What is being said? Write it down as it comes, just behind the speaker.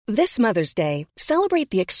This Mother's Day, celebrate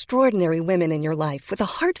the extraordinary women in your life with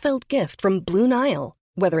a heartfelt gift from Blue Nile.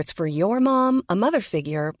 Whether it's for your mom, a mother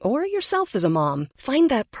figure, or yourself as a mom, find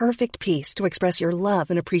that perfect piece to express your love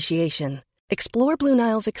and appreciation. Explore Blue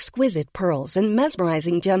Nile's exquisite pearls and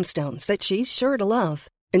mesmerizing gemstones that she's sure to love.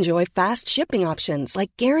 Enjoy fast shipping options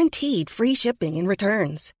like guaranteed free shipping and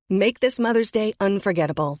returns. Make this Mother's Day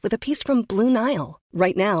unforgettable with a piece from Blue Nile.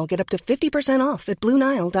 Right now, get up to 50% off at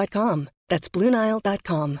BlueNile.com. That's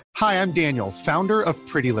BlueNile.com. Hi, I'm Daniel, founder of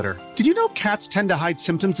Pretty Litter. Did you know cats tend to hide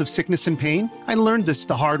symptoms of sickness and pain? I learned this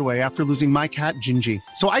the hard way after losing my cat, Gingy.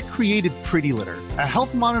 So I created Pretty Litter, a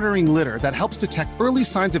health monitoring litter that helps detect early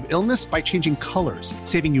signs of illness by changing colors,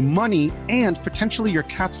 saving you money and potentially your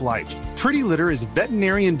cat's life. Pretty Litter is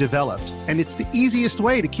veterinarian developed, and it's the easiest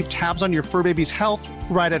way to keep tabs on your fur baby's health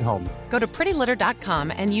right at home. Go to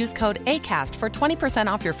prettylitter.com and use code ACAST for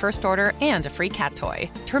 20% off your first order and a free cat toy.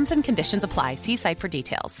 Terms and conditions apply. See site for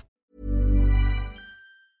details.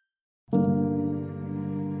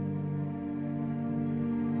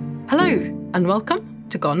 Hello, and welcome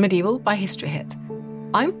to Gone Medieval by History Hit.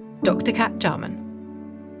 I'm Dr. Kat Jarman.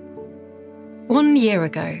 1 year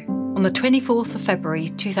ago, on the 24th of February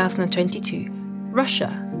 2022,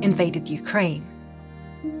 Russia invaded Ukraine.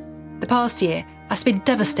 The past year has been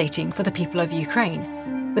devastating for the people of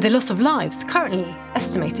Ukraine, with the loss of lives currently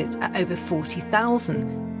estimated at over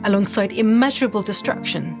 40,000, alongside immeasurable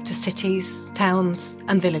destruction to cities, towns,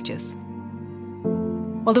 and villages.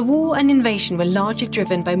 While the war and invasion were largely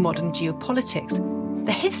driven by modern geopolitics,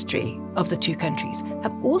 the history of the two countries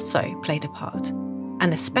have also played a part,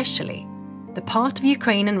 and especially the part of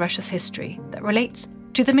Ukraine and Russia's history that relates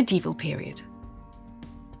to the medieval period.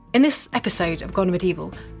 In this episode of Gone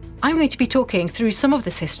Medieval, I'm going to be talking through some of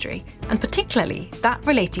this history, and particularly that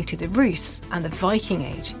relating to the Rus and the Viking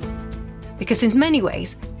Age, because in many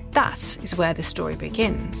ways, that is where the story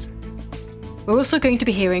begins. We're also going to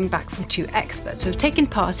be hearing back from two experts who have taken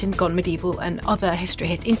part in Gone Medieval and other History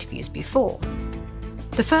Hit interviews before.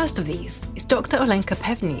 The first of these is Dr. Olenka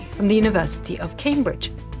Pevny from the University of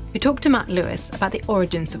Cambridge, who talked to Matt Lewis about the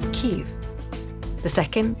origins of Kiev. The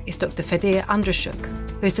second is Dr. Fedir Andrushuk,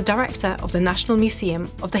 who is the director of the National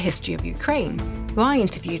Museum of the History of Ukraine, who I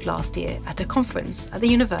interviewed last year at a conference at the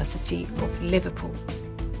University of Liverpool.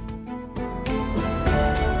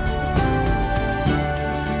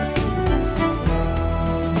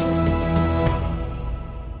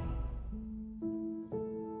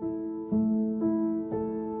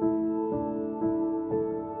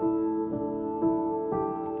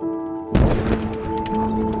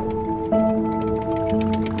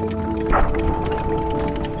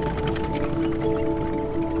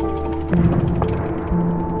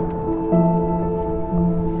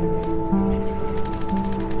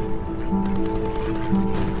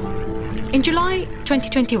 In July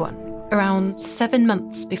 2021, around 7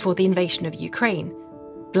 months before the invasion of Ukraine,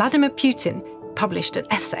 Vladimir Putin published an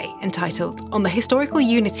essay entitled On the Historical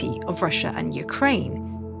Unity of Russia and Ukraine,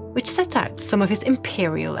 which set out some of his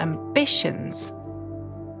imperial ambitions.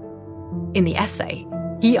 In the essay,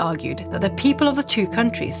 he argued that the people of the two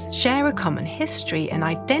countries share a common history and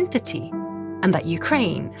identity, and that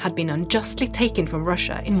Ukraine had been unjustly taken from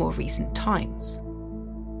Russia in more recent times.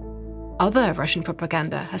 Other Russian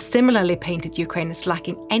propaganda has similarly painted Ukraine as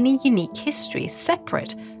lacking any unique history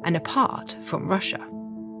separate and apart from Russia.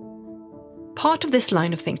 Part of this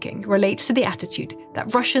line of thinking relates to the attitude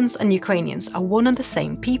that Russians and Ukrainians are one and the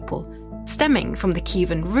same people, stemming from the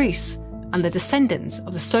Kievan Rus and the descendants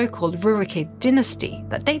of the so-called Rurikid dynasty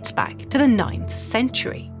that dates back to the 9th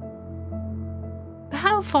century. But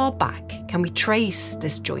how far back can we trace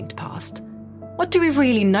this joint past? What do we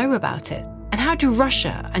really know about it? And how do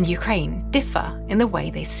Russia and Ukraine differ in the way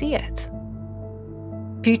they see it?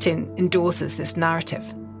 Putin endorses this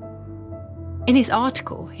narrative. In his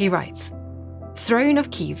article, he writes, "Throne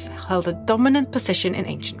of Kiev held a dominant position in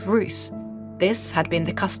ancient Rus. This had been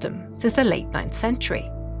the custom since the late 9th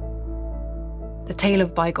century. The tale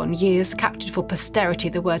of bygone years captured for posterity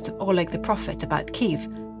the words of Oleg the prophet about Kiev,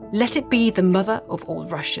 let it be the mother of all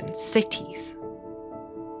Russian cities."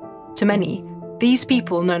 To many, these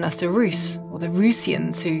people known as the Rus, or the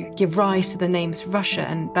Rusians who give rise to the names Russia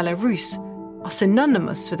and Belarus, are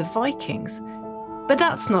synonymous with the Vikings. But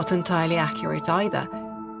that's not entirely accurate either.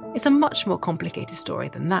 It's a much more complicated story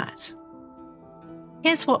than that.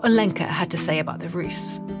 Here's what Olenka had to say about the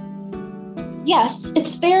Rus. Yes,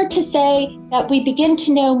 it's fair to say that we begin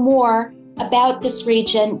to know more about this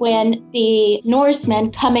region when the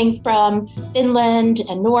Norsemen coming from Finland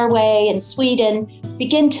and Norway and Sweden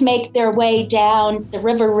begin to make their way down the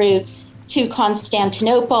river routes to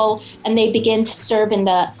Constantinople, and they begin to serve in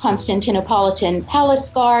the Constantinopolitan Palace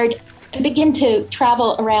Guard and begin to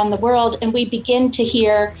travel around the world. And we begin to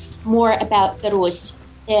hear more about the Rus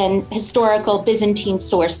in historical Byzantine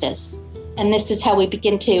sources. And this is how we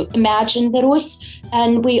begin to imagine the Rus.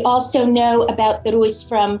 And we also know about the Rus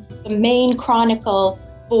from the main chronicle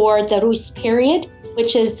for the Rus period,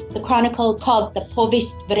 which is the chronicle called the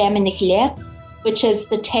Povest Vremennych Let, which is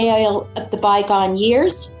the tale of the bygone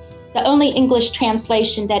years. The only English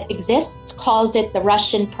translation that exists calls it the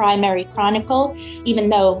Russian Primary Chronicle, even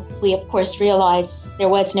though we, of course, realize there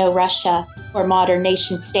was no Russia or modern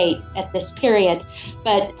nation state at this period.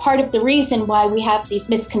 But part of the reason why we have these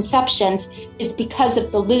misconceptions is because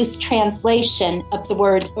of the loose translation of the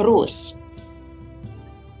word Rus.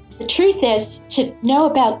 The truth is, to know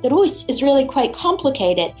about the Rus is really quite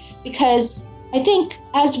complicated, because I think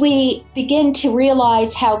as we begin to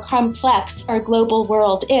realize how complex our global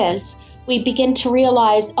world is, we begin to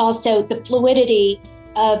realize also the fluidity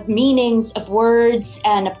of meanings, of words,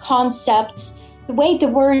 and of concepts. The way the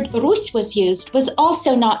word Rus was used was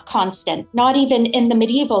also not constant, not even in the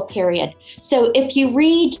medieval period. So if you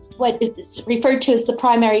read what is referred to as the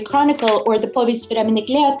Primary Chronicle or the Povest Vremennych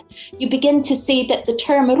Let, you begin to see that the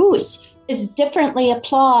term Rus is differently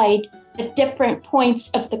applied at different points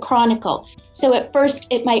of the chronicle. So at first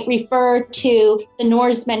it might refer to the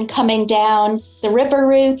Norsemen coming down the river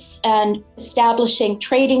routes and establishing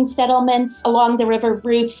trading settlements along the river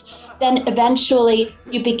routes. Then eventually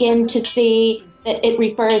you begin to see that it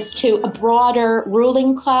refers to a broader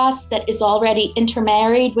ruling class that is already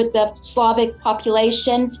intermarried with the Slavic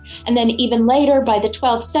populations. And then even later, by the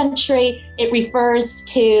 12th century, it refers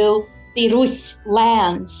to the Rus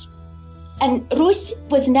lands. And Rus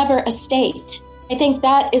was a state. I think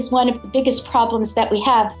that is one of the biggest problems that we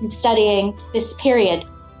have in studying this period.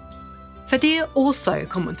 Fadir also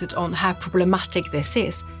commented on how problematic this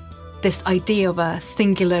is, this idea of a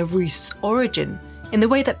singular Rus origin, in the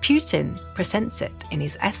way that Putin presents it in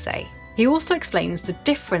his essay. He also explains the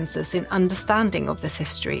differences in understanding of this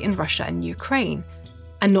history in Russia and Ukraine,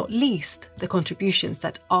 and not least the contributions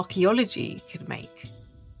that archaeology could make.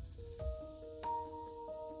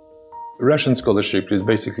 Russian scholarship is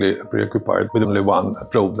basically preoccupied with only one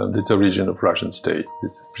problem, it's origin of Russian state.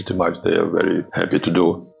 This is pretty much they are very happy to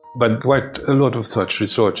do. But quite a lot of such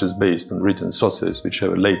research is based on written sources which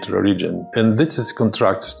have a later origin. And this is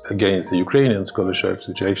contrasts against the Ukrainian scholarships,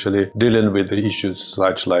 which are actually dealing with the issues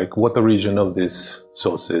such like what origin of these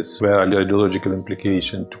sources, where are the ideological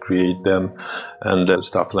implications to create them, and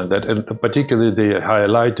stuff like that. And particularly they are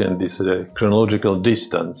highlighting this chronological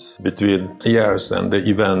distance between years and the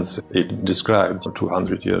events it described,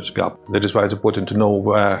 200 years gap. That is why it's important to know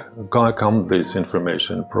where come this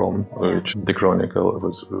information from, which the chronicle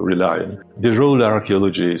was relying. The role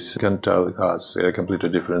archaeologists can tell us a completely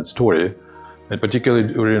different story. And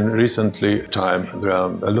particularly during recently time, there are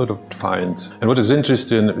a lot of finds. And what is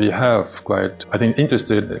interesting, we have quite, I think,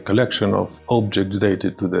 interesting collection of objects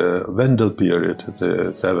dated to the Vendel period,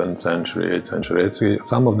 the 7th century, 8th century.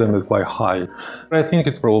 Some of them are quite high. I think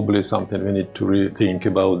it's probably something we need to rethink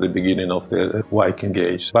about the beginning of the Viking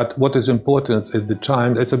Age. But what is important at the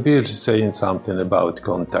time, it's a bit saying something about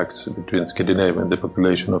contacts between Scandinavia and the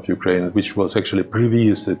population of Ukraine, which was actually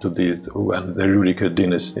previous to this when the Rurikid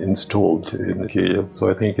dynasty installed in Kiev.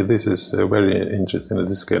 So I think this is very interesting.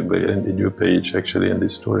 This can be a new page actually in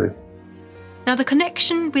this story. Now, the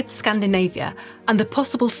connection with Scandinavia and the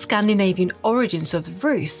possible Scandinavian origins of the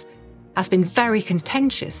Rus has been very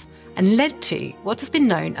contentious and led to what has been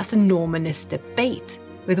known as a Normanist debate,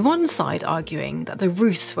 with one side arguing that the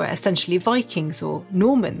Rus were essentially Vikings or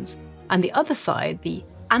Normans, and the other side, the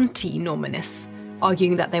anti-Normanists,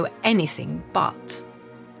 arguing that they were anything but.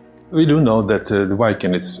 We do know that the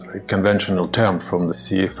Viking is a conventional term from the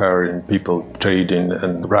seafaring people trading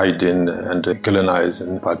and riding and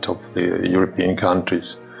colonizing part of the European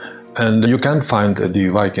countries. And you can find the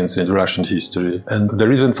Vikings in Russian history. And the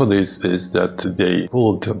reason for this is that they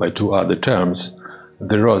hold by two other terms,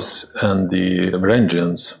 the Rus and the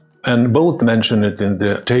Varangians. And both mention it in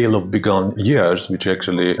the Tale of Bygone Years, which is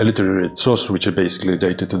actually a literary source which is basically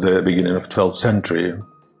dated to the beginning of the 12th century.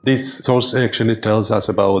 This source actually tells us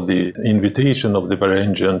about the invitation of the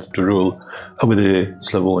Varangians to rule over the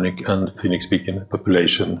Slavonic and Finnic-speaking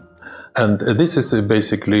population. And this is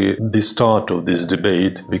basically the start of this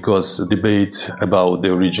debate, because debate about the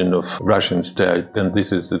origin of Russian state, and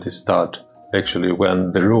this is the start actually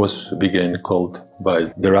when the Rus began called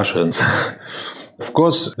by the Russians. Of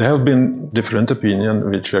course, there have been different opinions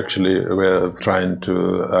which actually were trying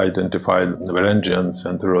to identify the Varangians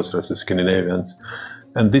and the Rus as Scandinavians.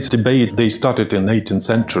 And this debate, they started in the 18th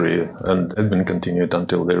century and had been continued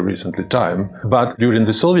until very recently time. But during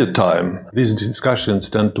the Soviet time, these discussions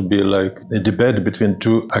tend to be like a debate between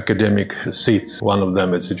two academic seats. One of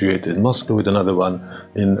them is situated in Moscow with another one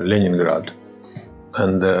in Leningrad.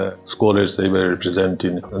 And the scholars, they were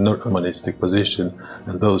representing a Normalistic position,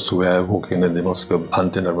 and those who were working in the Moscow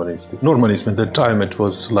anti-Normalistic. Normalism at that time, it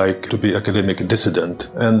was like to be academic dissident.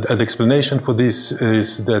 And the explanation for this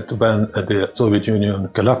is that when the Soviet Union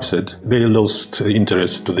collapsed, they lost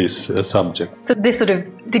interest to this subject. So this sort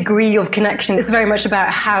of degree of connection is very much about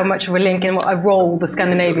how much of a link and what a role the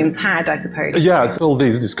Scandinavians had, I suppose. Yeah, it's all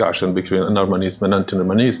this discussion between Normalism and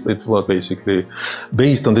anti-Normalism. It was basically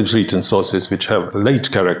based on these written sources which have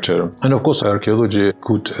late character. And of course, archaeology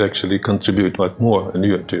could actually contribute much more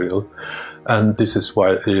new material. And this is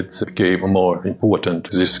why it became a more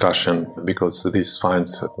important discussion, because these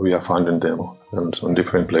finds, we are finding them on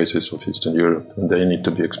different places of Eastern Europe, and they need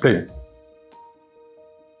to be explained.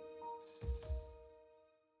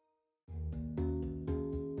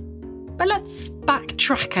 But let's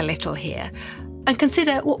backtrack a little here and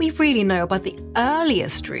consider what we really know about the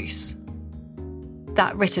earliest Rus.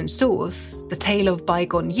 That written source, The Tale of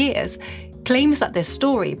Bygone Years, claims that this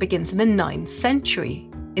story begins in the 9th century,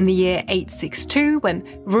 in the year 862, when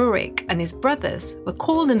Rurik and his brothers were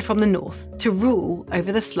called in from the north to rule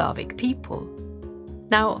over the Slavic people.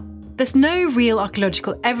 Now, there's no real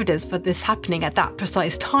archaeological evidence for this happening at that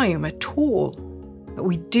precise time at all. But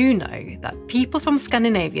we do know that people from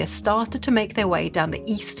Scandinavia started to make their way down the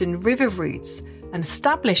eastern river routes and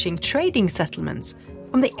establishing trading settlements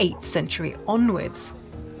from the 8th century onwards.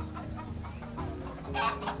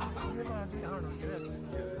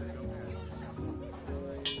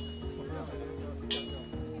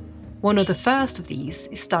 One of the first of these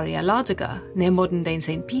is Starya Ladoga, near modern-day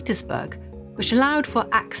St. Petersburg, which allowed for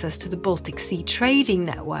access to the Baltic Sea trading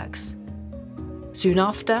networks. Soon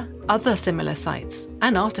after, other similar sites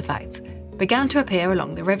and artefacts began to appear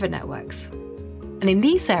along the river networks. And in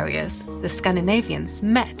these areas, the Scandinavians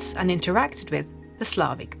met and interacted with the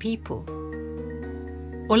Slavic people.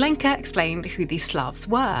 Olenka explained who these Slavs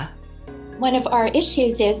were. One of our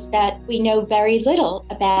issues is that we know very little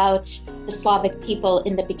about the Slavic people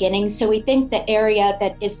in the beginning. So we think the area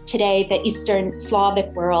that is today the Eastern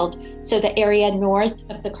Slavic world, so the area north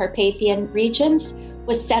of the Carpathian regions,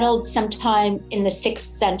 was settled sometime in the 6th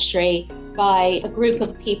century by a group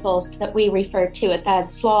of peoples that we refer to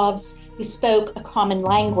as Slavs, who spoke a common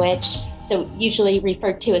language, so usually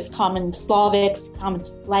referred to as common Slavics, common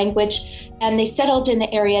language, and they settled in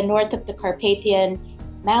the area north of the Carpathian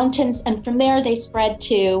Mountains, and from there they spread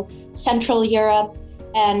to Central Europe,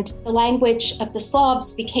 and the language of the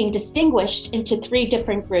Slavs became distinguished into 3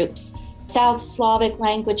 different groups: South Slavic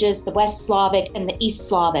languages, the West Slavic, and the East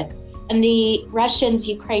Slavic. And the Russians,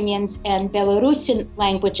 Ukrainians, and Belarusian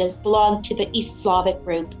languages belonged to the East Slavic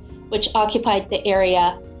group, which occupied the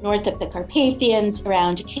area north of the Carpathians,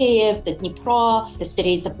 around Kyiv, the Dnipro, the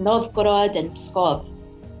cities of Novgorod and Pskov.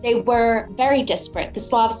 They were very disparate. The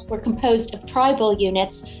Slavs were composed of tribal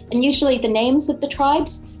units, and usually the names of the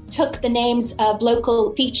tribes took the names of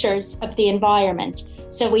local features of the environment.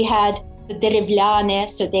 So we had the Derevlyane,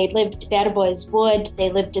 so they lived, dervo is wood,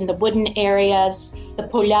 they lived in the wooden areas, the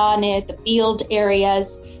Polyane, the field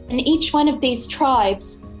areas, and each one of these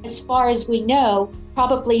tribes, as far as we know,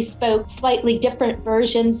 probably spoke slightly different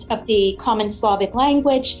versions of the common Slavic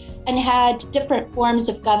language and had different forms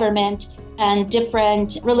of government and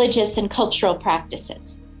different religious and cultural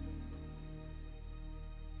practices.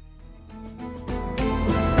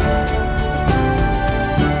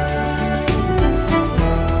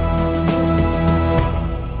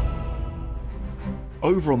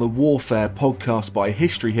 Over on the Warfare podcast by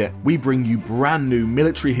History Hit, we bring you brand new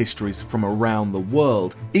military histories from around the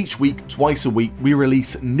world. Each week, twice a week, we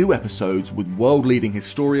release new episodes with world-leading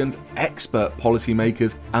historians, expert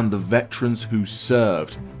policymakers, and the veterans who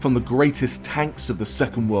served. From the greatest tanks of the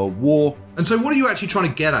Second World War. And so what are you actually trying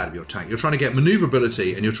to get out of your tank? You're trying to get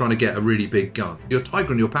manoeuvrability and you're trying to get a really big gun. Your Tiger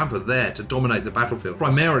and your Panther there to dominate the battlefield,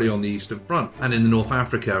 primarily on the Eastern Front and in the North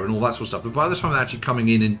Africa and all that sort of stuff. But by the time they're actually coming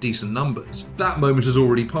in decent numbers, that moment has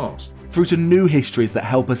already passed. Through to new histories that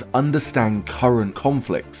help us understand current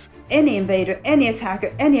conflicts. Any invader, any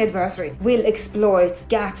attacker, any adversary will exploit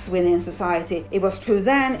gaps within society. It was true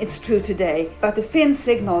then, it's true today. But the Finns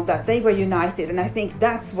signaled that they were united, and I think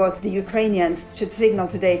that's what the Ukrainians should signal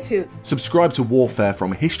today too. Subscribe to Warfare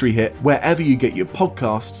from History Hit wherever you get your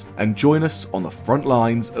podcasts and join us on the front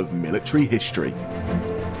lines of military history.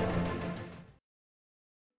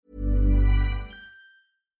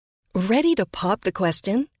 Ready to pop the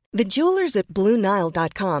question? The jewelers at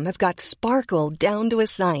BlueNile.com have got sparkle down to a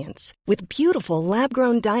science with beautiful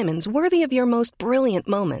lab-grown diamonds worthy of your most brilliant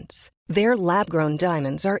moments. Their lab-grown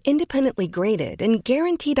diamonds are independently graded and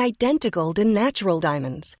guaranteed identical to natural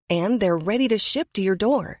diamonds, and they're ready to ship to your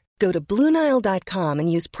door. Go to BlueNile.com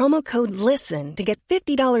and use promo code LISTEN to get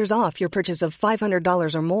 $50 off your purchase of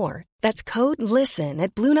 $500 or more. That's code LISTEN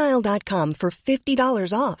at BlueNile.com for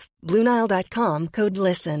 $50 off. BlueNile.com, code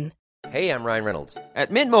LISTEN. Hey, I'm Ryan Reynolds. At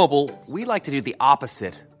Mint Mobile, we like to do the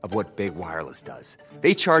opposite of what Big Wireless does.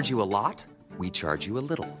 They charge you a lot, we charge you a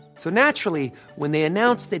little. So naturally, when they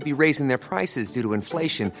announced they'd be raising their prices due to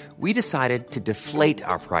inflation, we decided to deflate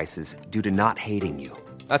our prices due to not hating you.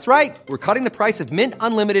 That's right. We're cutting the price of Mint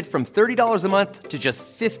Unlimited from $30 a month to just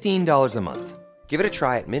 $15 a month. Give it a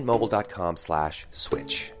try at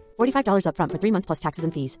mintmobile.com/switch. $45 up front for 3 months plus taxes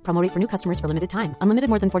and fees. Promo rate for new customers for limited time. Unlimited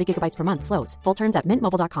more than 40 gigabytes per month. Slows full terms at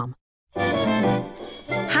mintmobile.com.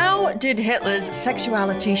 How did Hitler's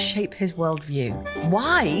sexuality shape his worldview?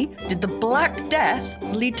 Why did the Black Death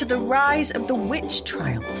lead to the rise of the witch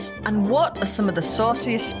trials? And what are some of the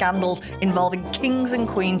sauciest scandals involving kings and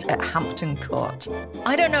queens at Hampton Court?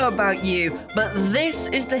 I don't know about you, but this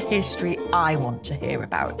is the history I want to hear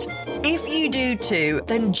about. If you do too,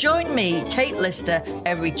 then join me, Kate Lister,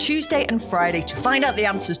 every Tuesday and Friday to find out the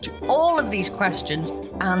answers to all of these questions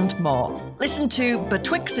and more. Listen to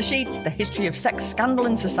Betwixt the Sheets, the history of sex, scandal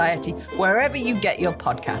and society, wherever you get your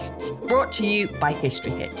podcasts. Brought to you by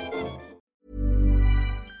History Hit.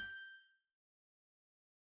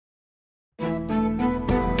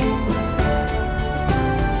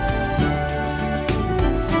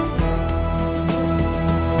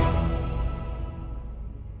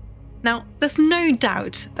 Now, there's no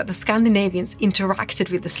doubt that the Scandinavians interacted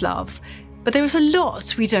with the Slavs, but there is a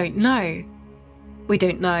lot we don't know. We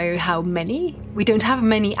don't know how many, we don't have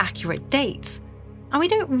many accurate dates, and we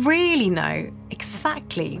don't really know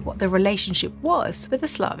exactly what the relationship was with the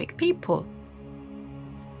Slavic people.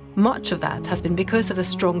 Much of that has been because of the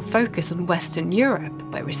strong focus on Western Europe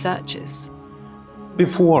by researchers.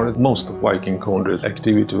 Before, most of Viking Congress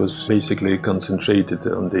activity was basically concentrated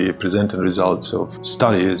on the presenting results of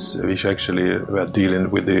studies which actually were dealing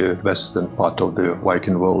with the western part of the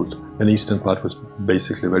Viking world. And eastern part was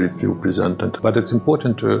basically very few presented. But it's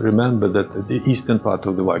important to remember that the eastern part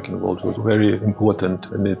of the Viking world was very important,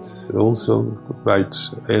 and it's also quite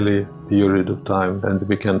early period of time, and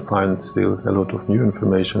we can find still a lot of new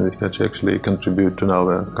information which can actually contribute to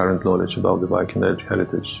our current knowledge about the Viking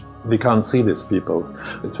heritage. We can't see these people.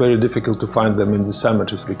 It's very difficult to find them in the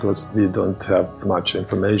cemeteries because we don't have much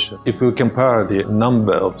information. If we compare the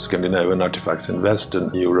number of Scandinavian artifacts in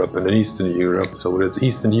Western Europe and in Eastern Europe, so it's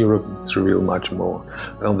Eastern Europe, it's revealed much more.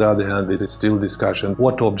 On the other hand, it is still discussion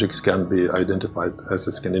what objects can be identified as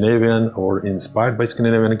a Scandinavian or inspired by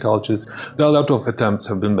Scandinavian cultures. There are a lot of attempts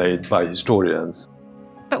have been made by historians.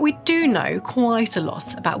 But we do know quite a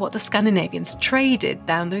lot about what the Scandinavians traded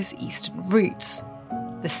down those eastern routes.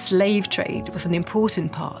 The slave trade was an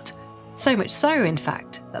important part, so much so, in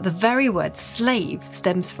fact, that the very word slave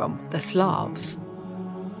stems from the Slavs.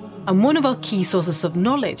 And one of our key sources of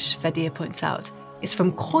knowledge, Fedir points out, is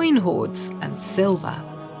from coin hoards and silver.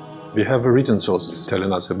 We have written sources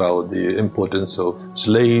telling us about the importance of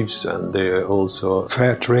slaves and also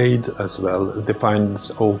fair trade as well. The finds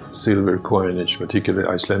of silver coinage, particularly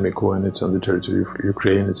Islamic coinage on the territory of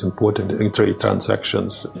Ukraine, it's important in trade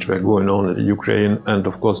transactions which were going on in Ukraine. And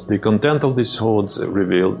of course the content of these hoards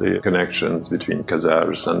reveal the connections between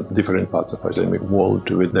Khazars and different parts of Islamic world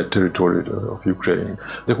with the territory of Ukraine.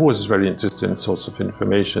 The hoards is a very interesting source of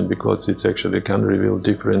information because it actually can reveal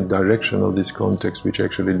different direction of this context which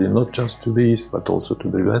actually did not just to the east, but also to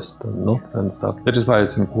the west and north and stuff. That is why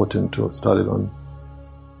it's important to study them.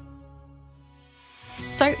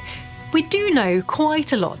 So, we do know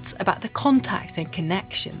quite a lot about the contact and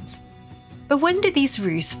connections. But when did these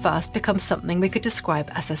ruse first become something we could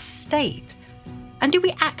describe as a state? And do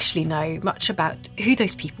we actually know much about who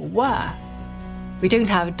those people were? We don't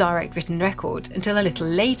have a direct written record until a little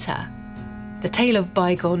later. The tale of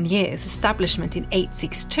bygone years' establishment in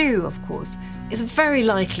 862, of course, is very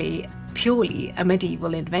likely purely a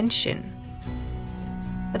medieval invention.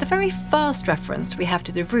 But the very first reference we have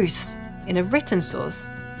to the Rus in a written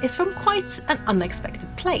source is from quite an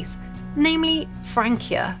unexpected place, namely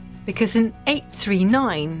Francia, because in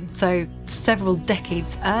 839, so several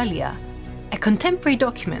decades earlier, a contemporary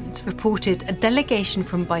document reported a delegation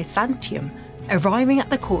from Byzantium arriving at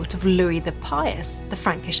the court of Louis the Pious, the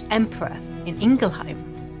Frankish emperor, in Ingelheim.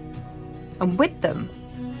 And with them,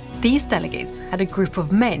 these delegates had a group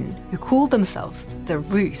of men who called themselves the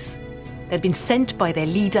Rus. They'd been sent by their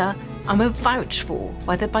leader, and were vouched for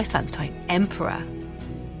by the Byzantine emperor.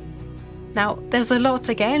 Now, there's a lot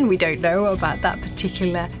again we don't know about that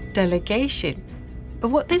particular delegation, but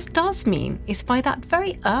what this does mean is by that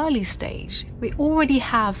very early stage, we already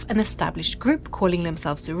have an established group calling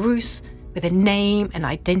themselves the Rus, with a name, an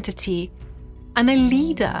identity, and a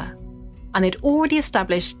leader, and they'd already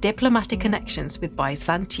established diplomatic connections with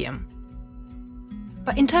Byzantium.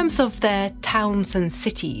 But in terms of their towns and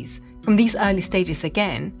cities, from these early stages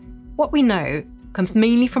again, what we know comes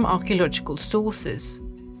mainly from archaeological sources.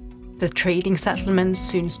 The trading settlements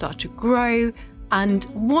soon start to grow, and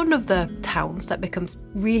one of the towns that becomes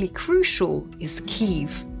really crucial is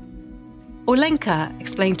Kiev. Olenka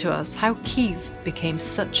explained to us how Kiev became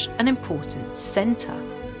such an important centre.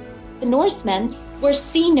 The Norsemen were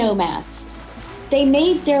sea nomads. They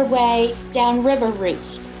made their way down river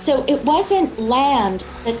routes. So it wasn't land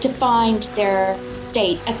that defined their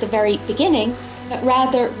state at the very beginning, but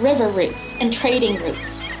rather river routes and trading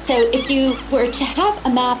routes. So if you were to have a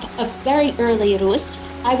map of very early Rus,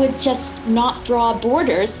 I would just not draw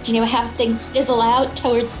borders, have things fizzle out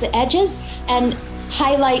towards the edges and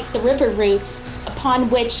highlight the river routes upon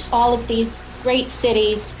which all of these great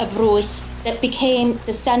cities of Rus that became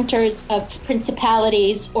the centers of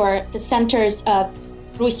principalities or the centers of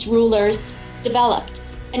Rus rulers developed.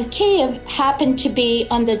 And Kiev happened to be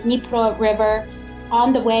on the Dnipro River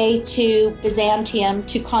on the way to Byzantium,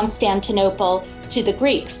 to Constantinople, to the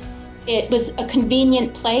Greeks. It was a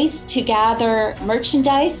convenient place to gather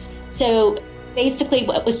merchandise. So basically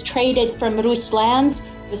what was traded from Rus lands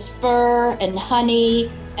was fur and honey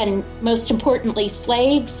and most importantly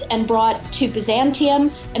slaves, and brought to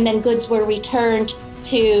Byzantium, and then goods were returned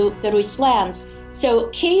to the Rus lands. So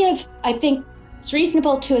Kiev, I think it's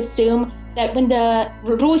reasonable to assume that when the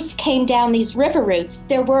Rus came down these river routes,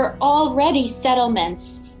 there were already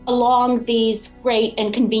settlements along these great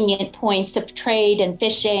and convenient points of trade and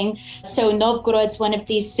fishing. So Novgorod's one of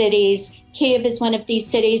these cities, Kiev is one of these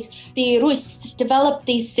cities. The Rus developed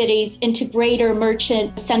these cities into greater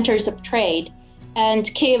merchant centers of trade.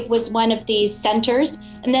 And Kiev was one of these centers.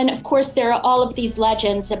 And then, of course, there are all of these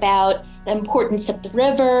legends about the importance of the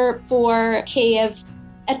river for Kiev.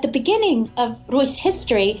 At the beginning of Rus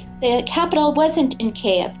history, the capital wasn't in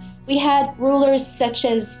Kiev. We had rulers such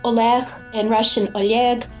as Oleg, in Russian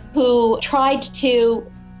Oleg, who tried to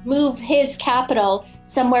move his capital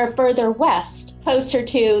somewhere further west, closer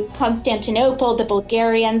to Constantinople, the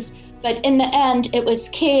Bulgarians. But in the end, it was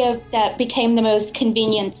Kiev that became the most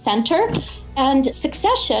convenient center. And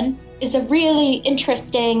succession is a really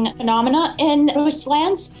interesting phenomena in Rus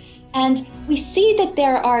lands. And we see that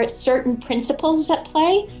there are certain principles at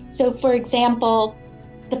play. So, for example,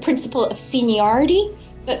 the principle of seniority.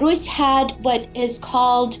 But Rus had what is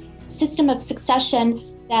called system of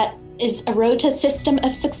succession that is a rota system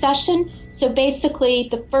of succession. So basically,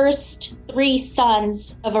 the first 3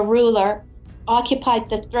 sons of a ruler occupied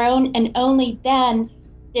the throne, and only then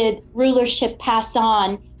did rulership pass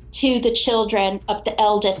on to the children of the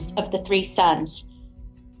eldest of the 3 sons.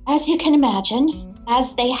 As you can imagine,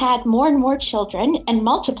 as they had more and more children and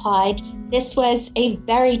multiplied, this was a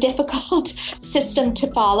very difficult system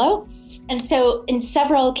to follow. And so in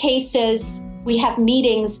several cases, we have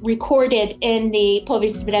meetings recorded in the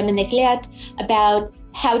Povest Vremennych Let about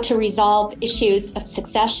how to resolve issues of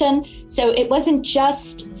succession. So it wasn't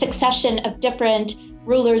just succession of different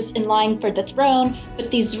rulers in line for the throne,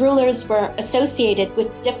 but these rulers were associated with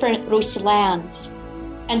different Rus lands.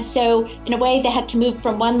 And so in a way, they had to move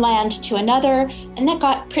from one land to another, and that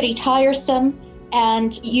got pretty tiresome,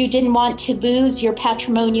 and you didn't want to lose your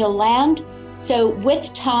patrimonial land. So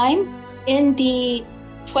with time, in the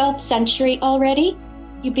 12th century already,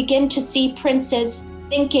 you begin to see princes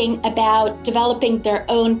thinking about developing their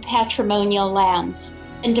own patrimonial lands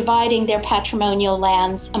and dividing their patrimonial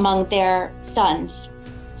lands among their sons.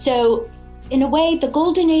 So in a way, the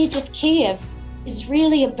golden age of Kiev is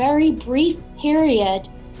really a very brief period,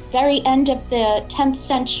 very end of the 10th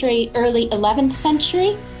century, early 11th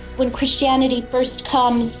century. When Christianity first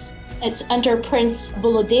comes, it's under Prince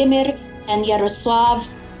Volodymyr and Yaroslav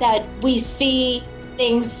that we see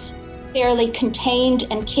things fairly contained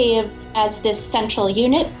and Kiev as this central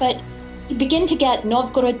unit. But you begin to get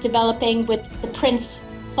Novgorod developing with the prince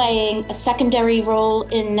playing a secondary role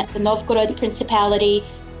in the Novgorod Principality.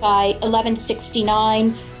 By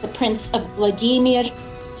 1169, the Prince of Vladimir,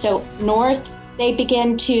 so north, they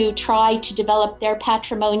begin to try to develop their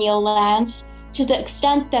patrimonial lands to the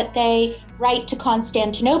extent that they write to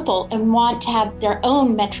Constantinople and want to have their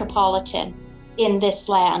own metropolitan in this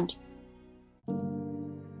land.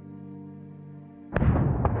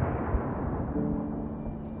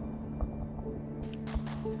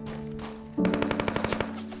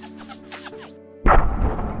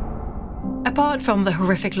 Apart from the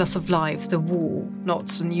horrific loss of lives, the war,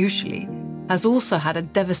 not unusually, has also had a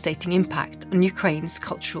devastating impact on Ukraine's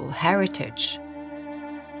cultural heritage.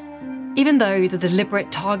 Even though the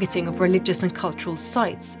deliberate targeting of religious and cultural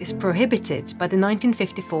sites is prohibited by the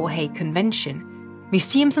 1954 Hague Convention,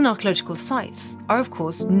 museums and archaeological sites are of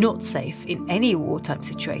course not safe in any wartime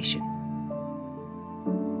situation.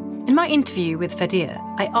 In my interview with Fadir,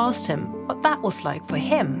 I asked him what that was like for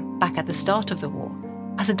him back at the start of the war,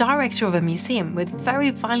 as a director of a museum with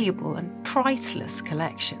very valuable and priceless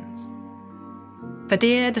collections.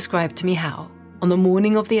 Fadir described to me how, on the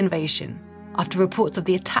morning of the invasion, after reports of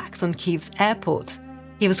the attacks on Kyiv's airport,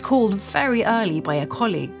 he was called very early by a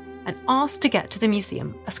colleague and asked to get to the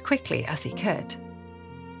museum as quickly as he could.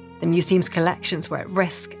 The museum's collections were at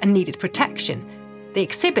risk and needed protection. The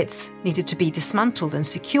exhibits needed to be dismantled and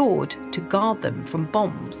secured to guard them from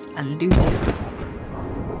bombs and looters.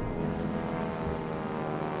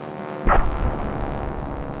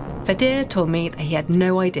 Fadir told me that he had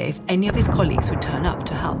no idea if any of his colleagues would turn up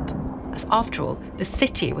to help, as after all, the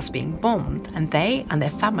city was being bombed and they and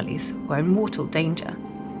their families were in mortal danger.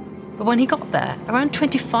 But when he got there, around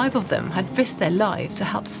 25 of them had risked their lives to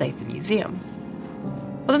help save the museum.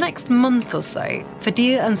 For the next month or so,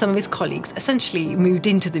 Fadir and some of his colleagues essentially moved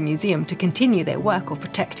into the museum to continue their work of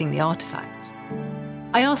protecting the artefacts.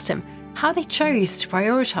 I asked him how they chose to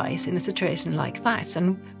prioritise in a situation like that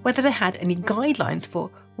and whether they had any guidelines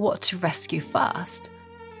for what to rescue first.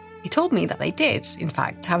 He told me that they did, in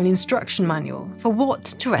fact, have an instruction manual for what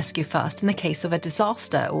to rescue first in the case of a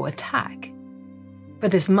disaster or attack.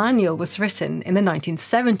 But this manual was written in the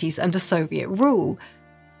 1970s under Soviet rule,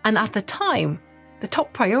 and at the time, the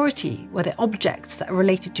top priority were the objects that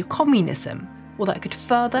related to communism or that could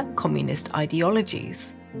further communist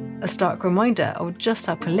ideologies. A stark reminder of just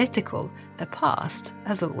how political the past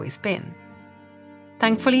has always been.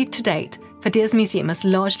 Thankfully, to date, Fadir's museum has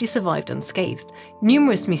largely survived unscathed.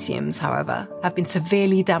 Numerous museums, however, have been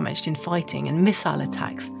severely damaged in fighting and missile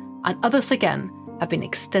attacks, and others again have been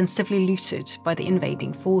extensively looted by the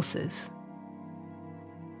invading forces.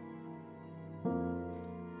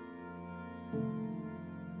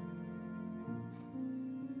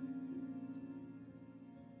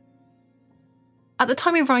 At the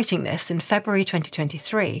time of writing this, in February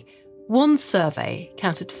 2023, one survey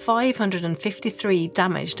counted 553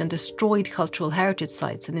 damaged and destroyed cultural heritage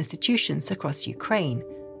sites and institutions across Ukraine.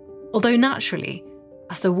 Although naturally,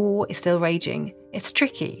 as the war is still raging, it's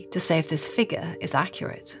tricky to say if this figure is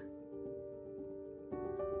accurate.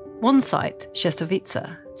 One site,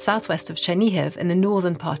 Shestovitsa, southwest of Chernihiv in the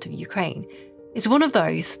northern part of Ukraine, is one of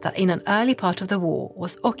those that in an early part of the war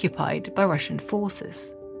was occupied by Russian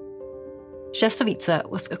forces. Shestovitsa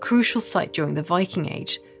was a crucial site during the Viking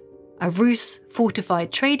Age, a Rus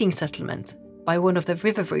fortified trading settlement by one of the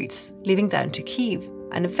river routes leading down to Kyiv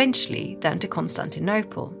and eventually down to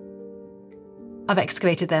Constantinople. I've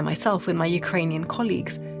excavated there myself with my Ukrainian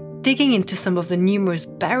colleagues, digging into some of the numerous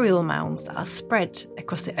burial mounds that are spread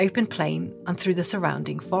across the open plain and through the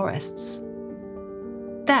surrounding forests.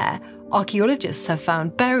 There, archaeologists have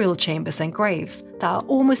found burial chambers and graves that are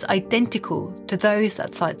almost identical to those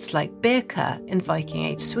at sites like Birka in Viking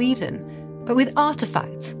Age Sweden, but with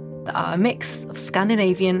artefacts that are a mix of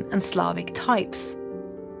Scandinavian and Slavic types.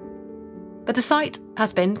 But the site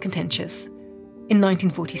has been contentious. In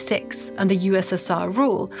 1946, under USSR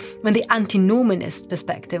rule, when the anti-Normanist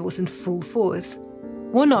perspective was in full force,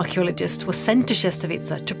 one archaeologist was sent to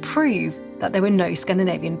Shestovitsa to prove that there were no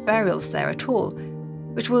Scandinavian burials there at all,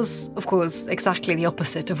 which was, of course, exactly the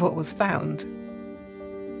opposite of what was found.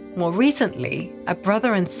 More recently, a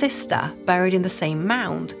brother and sister buried in the same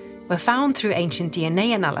mound were found through ancient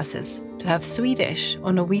DNA analysis to have Swedish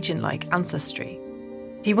or Norwegian-like ancestry.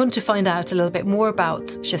 If you want to find out a little bit more about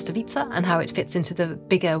Shestovitsa and how it fits into the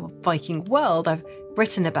bigger Viking world, I've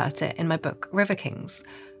written about it in my book River Kings.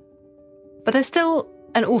 But there's still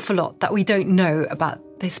an awful lot that we don't know about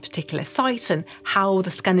this particular site and how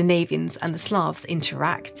the Scandinavians and the Slavs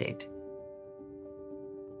interacted.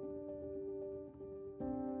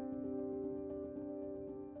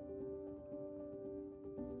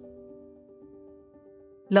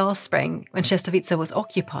 Last spring, when Shestovitsa was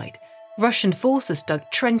occupied, Russian forces dug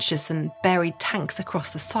trenches and buried tanks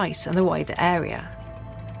across the site and the wider area.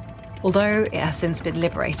 Although it has since been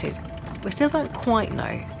liberated, we still don't quite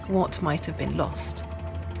know what might have been lost.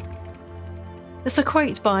 There's a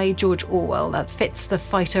quote by George Orwell that fits the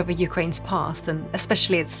fight over Ukraine's past, and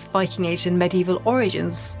especially its Viking Age and medieval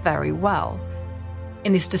origins, very well.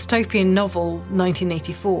 In his dystopian novel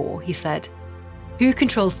 1984, he said, "Who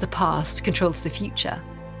controls the past controls the future.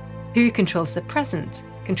 Who controls the present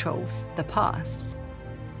controls the past."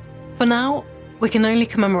 For now, we can only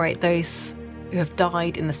commemorate those who have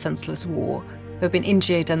died in the senseless war, who have been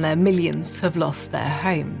injured, and their millions who have lost their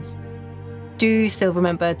homes. Do still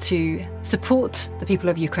remember to support the people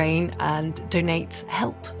of Ukraine and donate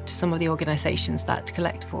help to some of the organisations that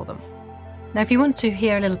collect for them. Now, if you want to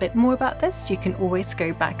hear a little bit more about this, you can always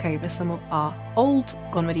go back over some of our old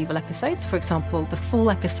Gone Medieval episodes. For example, the full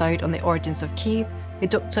episode on the origins of Kiev with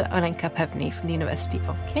Dr. Olenka Pevny from the University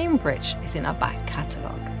of Cambridge is in our back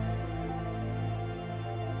catalogue.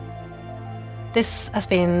 This has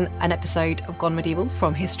been an episode of Gone Medieval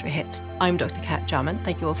from History Hit. I'm Dr. Kat Jarman.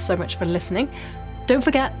 Thank you all so much for listening. Don't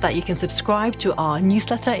forget that you can subscribe to our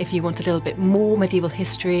newsletter if you want a little bit more medieval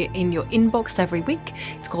history in your inbox every week.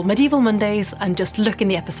 It's called Medieval Mondays, and just look in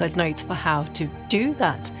the episode notes for how to do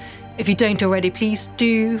that. If you don't already, please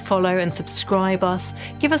do follow and subscribe us.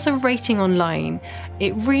 Give us a rating online.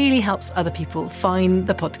 It really helps other people find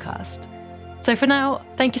the podcast. So for now,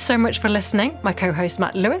 thank you so much for listening. My co-host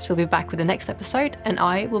Matt Lewis will be back with the next episode, and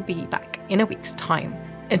I will be back in a week's time.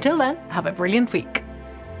 Until then, have a brilliant week.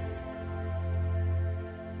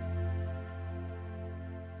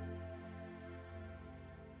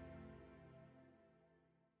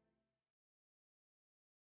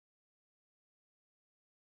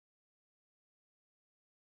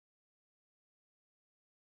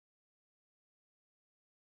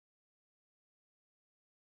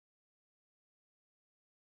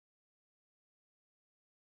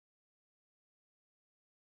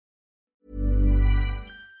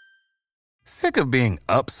 Sick of being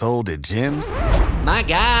upsold at gyms? My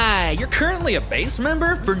guy, you're currently a base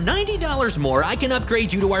member. For $90 more, I can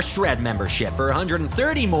upgrade you to our Shred membership. For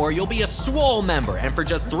 $130 more, you'll be a Swole member. And for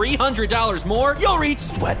just $300 more, you'll reach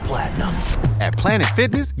Sweat Platinum. At Planet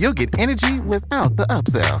Fitness, you'll get energy without the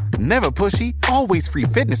upsell. Never pushy, always free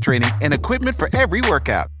fitness training and equipment for every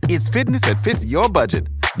workout. It's fitness that fits your budget.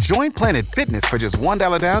 Join Planet Fitness for just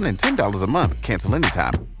 $1 down and $10 a month. Cancel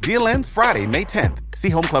anytime. Deal ends Friday, May 10th. See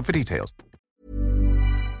Home Club for details.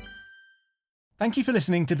 Thank you for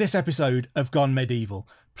listening to this episode of Gone Medieval.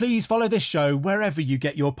 Please follow this show wherever you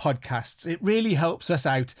get your podcasts. It really helps us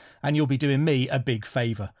out, and you'll be doing me a big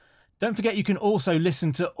favour. Don't forget you can also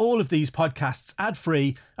listen to all of these podcasts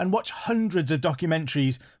ad-free and watch hundreds of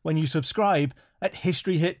documentaries when you subscribe at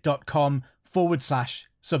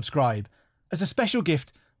historyhit.com/subscribe. As a special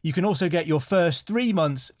gift, you can also get your first 3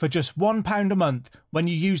 months for just £1 a month when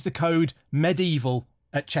you use the code MEDIEVAL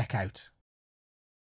at checkout.